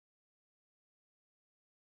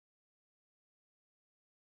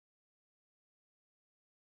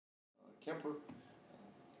Kemper,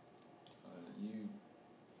 you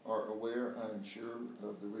are aware, I am sure,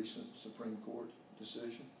 of the recent Supreme Court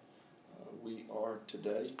decision. We are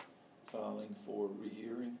today filing for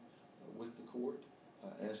rehearing with the court,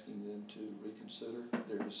 asking them to reconsider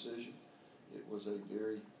their decision. It was a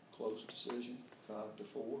very close decision,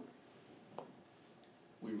 5-4.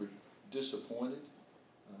 We were disappointed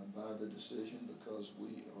by the decision because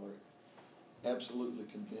we are absolutely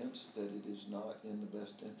convinced that it is not in the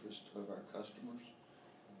best interest of our customers.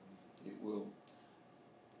 It will,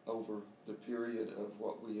 over the period of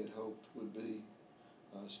what we had hoped would be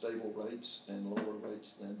stable rates and lower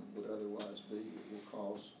rates than would otherwise be, it will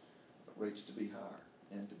cause rates to be higher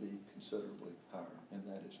and to be considerably higher, and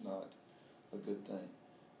that is not a good thing.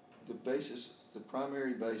 The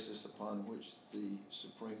primary basis upon which the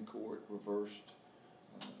Supreme Court reversed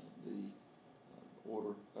the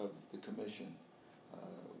order of the Commission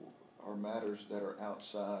are matters that are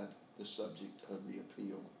outside the subject of the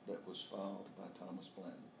appeal that was filed by Thomas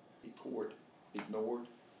Blanton. The court ignored,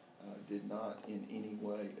 did not in any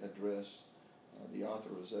way address the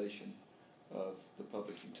authorization of the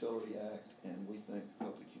Public Utility Act, and we think the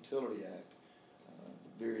Public Utility Act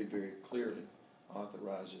very, very clearly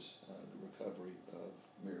authorizes the recovery of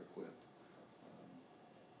Miraquip.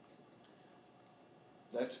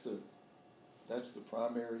 That's the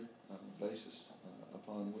primary basis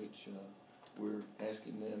upon which we're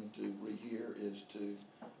asking them to rehear, is to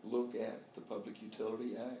look at the Public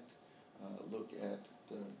Utility Act, look at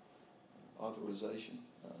the authorization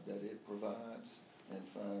that it provides, and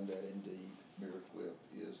find that indeed Miraquip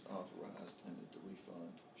is authorized and that the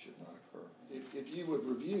refund should not occur. If you would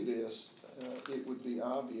review this, it would be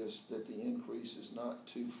obvious that the increase is not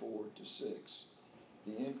 2.4 to 6.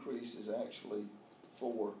 The increase is actually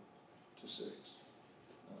 4 to 6,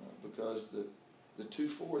 because the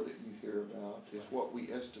 2.4 that you hear about is what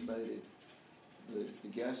we estimated the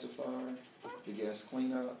gasifier, the gas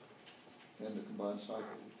cleanup, and the combined cycle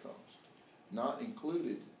would cost. Not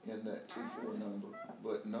included in that 2.4 number,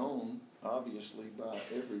 but known obviously by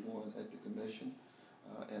everyone at the Commission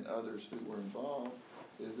and others who were involved,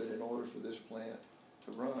 is that in order for this plant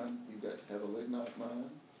to run, you've got to have a lignite mine,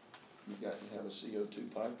 you've got to have a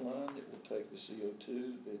CO2 pipeline that will take the CO2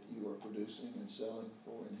 that you are producing and selling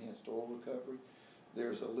for enhanced oil recovery.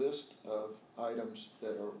 There's a list of items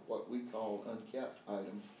that are what we call uncapped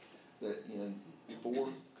items that in 4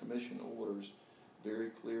 Commission orders very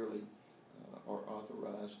clearly are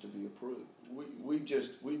authorized to be approved. We've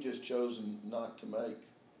just chosen not to make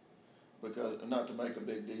a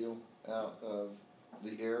big deal out of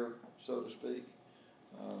the error, so to speak.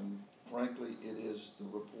 Frankly, it is the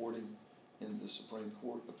reporting in the Supreme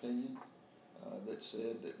Court opinion that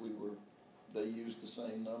said that they used the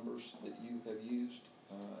same numbers that you have used,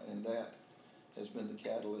 and that has been the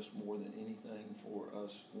catalyst more than anything for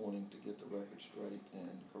us wanting to get the record straight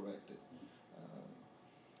and correct it.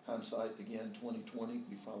 Hindsight, again, 2020,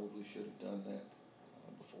 we probably should have done that